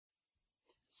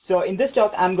So in this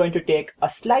talk, I'm going to take a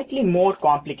slightly more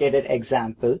complicated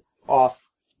example of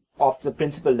the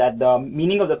principle that the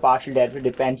meaning of the partial derivative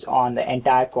depends on the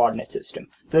entire coordinate system.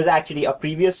 So there's actually a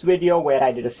previous video where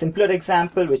I did a simpler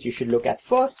example, which you should look at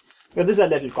first, but this is a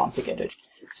little complicated.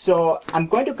 So I'm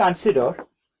going to consider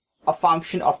a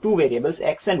function of two variables,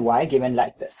 x and y, given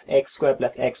like this, x squared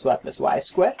plus xy plus y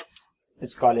squared.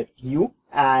 Let's call it u,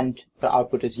 and the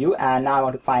output is u. And now I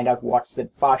want to find out what's the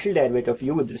partial derivative of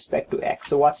u with respect to x.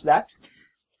 So what's that?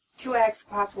 2x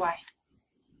plus y.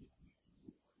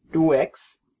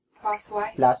 2x Plus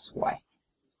y. plus y.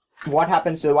 What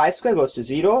happens to y square goes to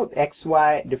 0,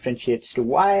 xy differentiates to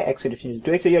y, xy differentiates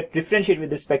to x. So you differentiate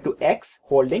with respect to x,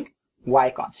 holding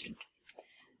y constant.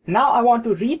 Now I want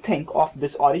to rethink of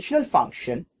this original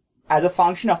function as a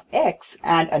function of x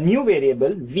and a new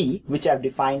variable v, which I've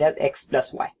defined as x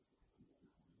plus y.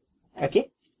 Okay,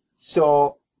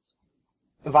 so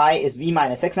y is v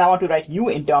minus x. Now I want to write u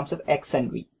in terms of x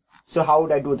and v. So how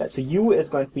would I do that? So u is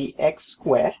going to be x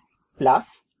squared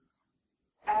plus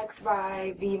x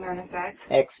by v minus x.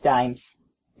 X times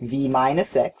v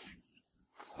minus x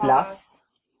plus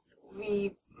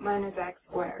v minus x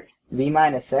squared. V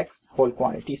minus x whole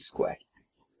quantity squared.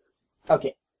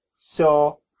 Okay,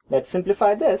 so let's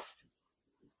simplify this.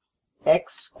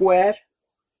 X squared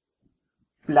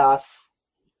plus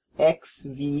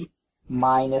xv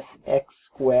minus x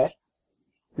squared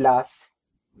plus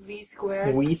v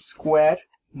squared. v squared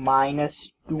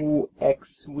minus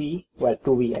 2xv, well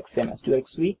 2vx, same as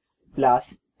 2xv,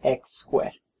 plus x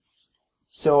squared.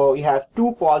 So you have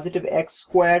two positive x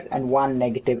squares and one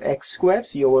negative x squared.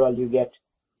 So overall you get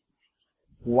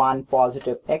one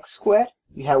positive x squared.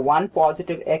 You have one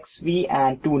positive xv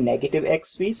and two negative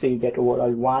xv. So you get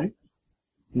overall one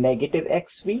negative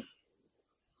xv.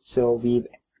 So we've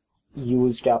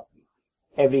used up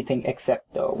everything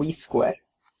except the v squared.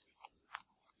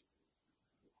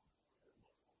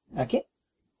 Okay,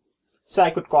 so I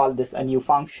could call this a new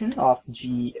function of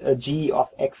g of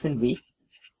x and v.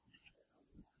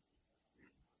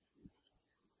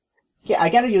 Okay, I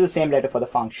cannot use the same letter for the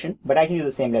function, but I can use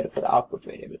the same letter for the output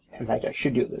variable. In fact, I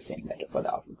should use the same letter for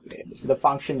the output variable. So the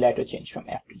function letter changed from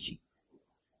f to g.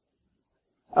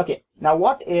 Okay, now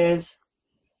what is,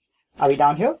 are we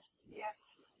down here?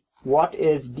 Yes. What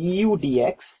is du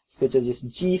dx, which is just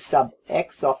g sub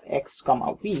x of x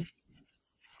comma v?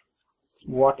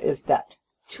 What is that?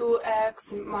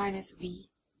 2x minus v.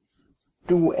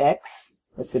 2x,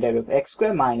 that's the derivative of x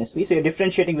squared minus v. So you're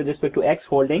differentiating with respect to x,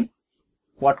 holding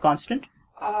what constant?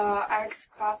 X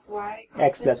plus y constant.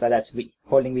 X plus y, that's v,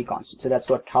 holding v constant. So that's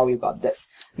how you got this.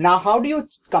 Now, how do you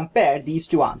compare these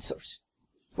two answers?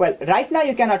 Well, right now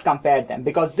you cannot compare them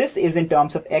because this is in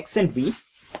terms of x and v,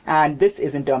 and this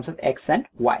is in terms of x and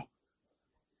y.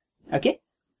 Okay?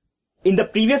 In the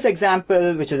previous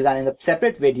example, which was done in a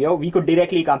separate video, we could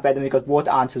directly compare them because both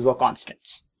answers were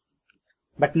constants.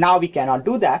 But now we cannot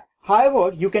do that.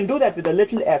 However, you can do that with a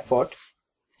little effort.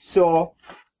 So,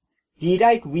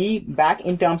 rewrite v back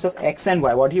in terms of x and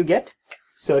y. What do you get?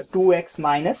 So, 2x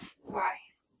minus y.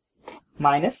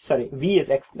 V is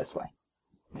x plus y.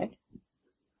 Right?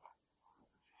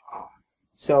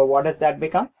 So, what does that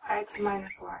become? X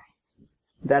minus y.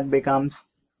 That becomes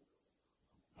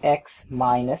x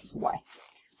minus y.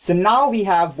 So now we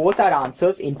have both our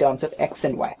answers in terms of x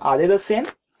and y. Are they the same?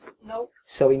 Nope.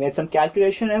 So we made some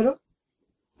calculation error.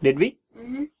 Did we?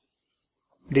 Mm-hmm.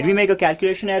 Did we make a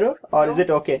calculation error, or No. is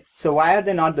it okay? So why are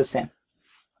they not the same?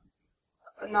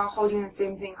 Not holding the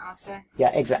same thing constant. Yeah,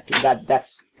 exactly.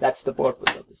 That's the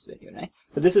purpose of this video, right?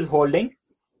 So this is holding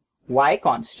y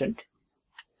constant,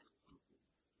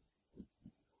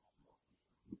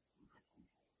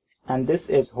 and this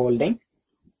is holding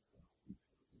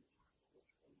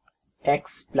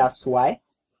x plus y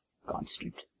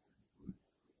constant.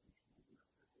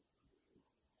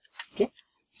 Okay,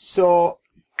 so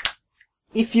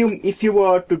if you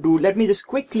were to do, let me just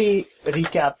quickly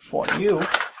recap for you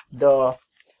the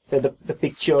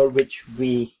picture which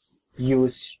we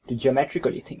use to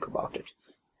geometrically think about it.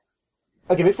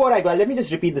 Okay, before I go, let me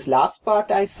just repeat this last part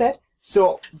I said.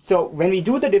 So when we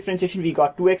do the differentiation, we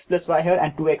got 2x plus y here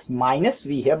and 2x minus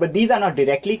v here, but these are not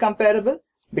directly comparable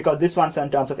because this one's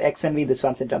in terms of x and v, this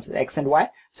one's in terms of x and y.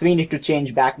 So we need to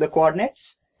change back the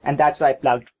coordinates, and that's why I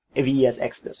plugged v as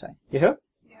x plus y. You hear?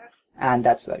 Yes. And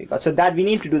that's where we got. So that we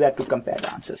need to do that to compare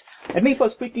the answers. Let me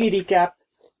first quickly recap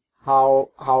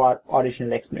how our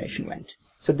original explanation went.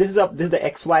 So this is the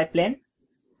xy plane.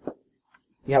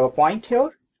 You have a point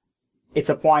here. It's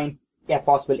a point, a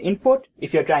possible input.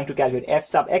 If you're trying to calculate f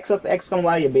sub x of x comma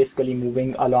y, you're basically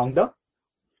moving along the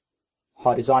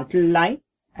horizontal line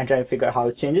and trying to figure out how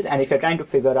it changes. And if you're trying to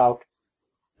figure out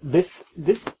this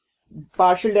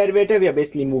partial derivative, we are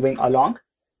basically moving along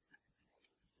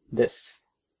this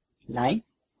line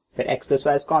where x plus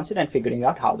y is constant and figuring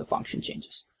out how the function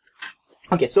changes.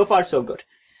 Okay, so far so good.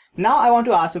 Now I want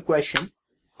to ask a question.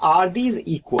 Are these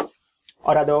equal?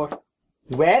 Or rather,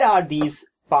 where are these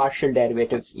partial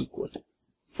derivatives equal?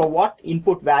 For what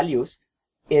input values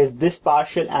is this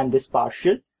partial and this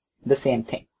partial the same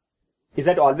thing? Is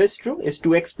that always true? Is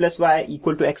 2x plus y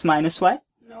equal to x minus y?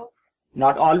 No.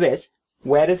 Not always.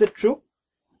 Where is it true?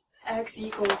 X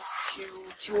equals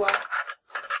to 2y.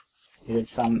 You did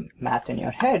some math in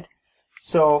your head.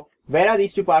 So where are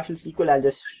these two partials equal? I'll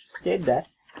just state that.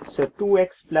 So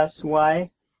 2x plus y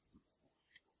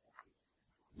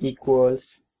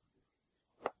equals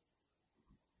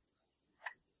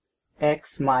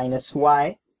x minus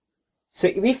y. So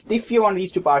if you want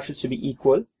these two partials to be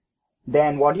equal,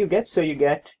 then what do you get? So you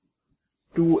get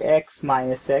 2x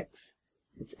minus x.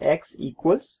 It's x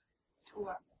equals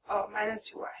 2y. Oh, minus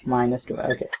 2y. Minus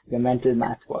 2y. Okay, your mental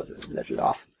math was a little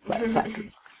off by a factor.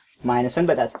 Minus 1,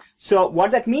 but that's... So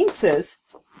what that means is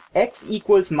x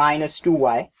equals minus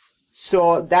 2y.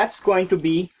 So that's going to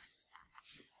be...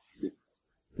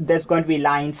 There's going to be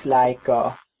lines like...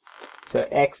 so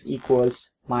x equals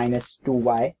minus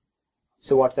 2y.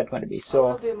 So what's that going to be? A So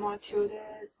little bit more tilted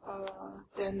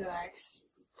than the x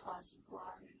plus y.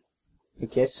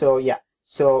 okay, so yeah.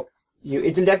 So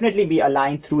it will definitely be a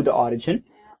line through the origin.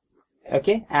 Yeah.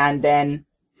 Okay, and then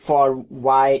for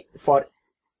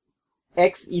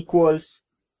x equals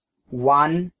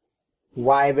 1,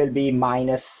 y will be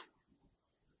minus,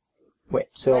 wait,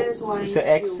 so Minus y is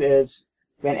x 2. is,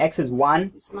 when x is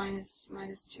 1, It's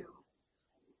minus 2.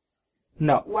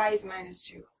 no, Y is minus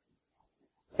 2.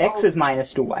 x Oh. is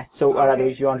minus 2y. So or rather,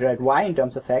 Okay. if you want to write y in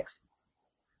terms of x,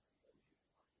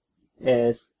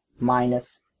 is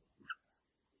minus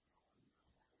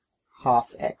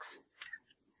half x,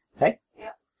 right?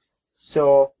 Yeah.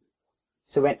 So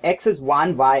when x is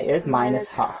 1, y is minus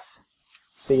Minus half.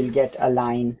 So you'll get a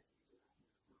line.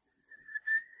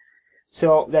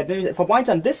 So that means for points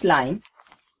on this line,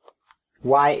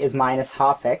 y is minus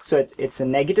half x. So it's a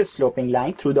negative sloping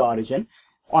line through the origin.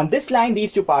 On this line,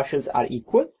 these two partials are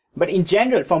equal. But in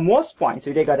general, for most points, if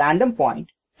you take a random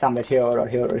point, somewhere here or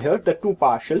here or here, the two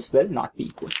partials will not be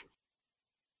equal.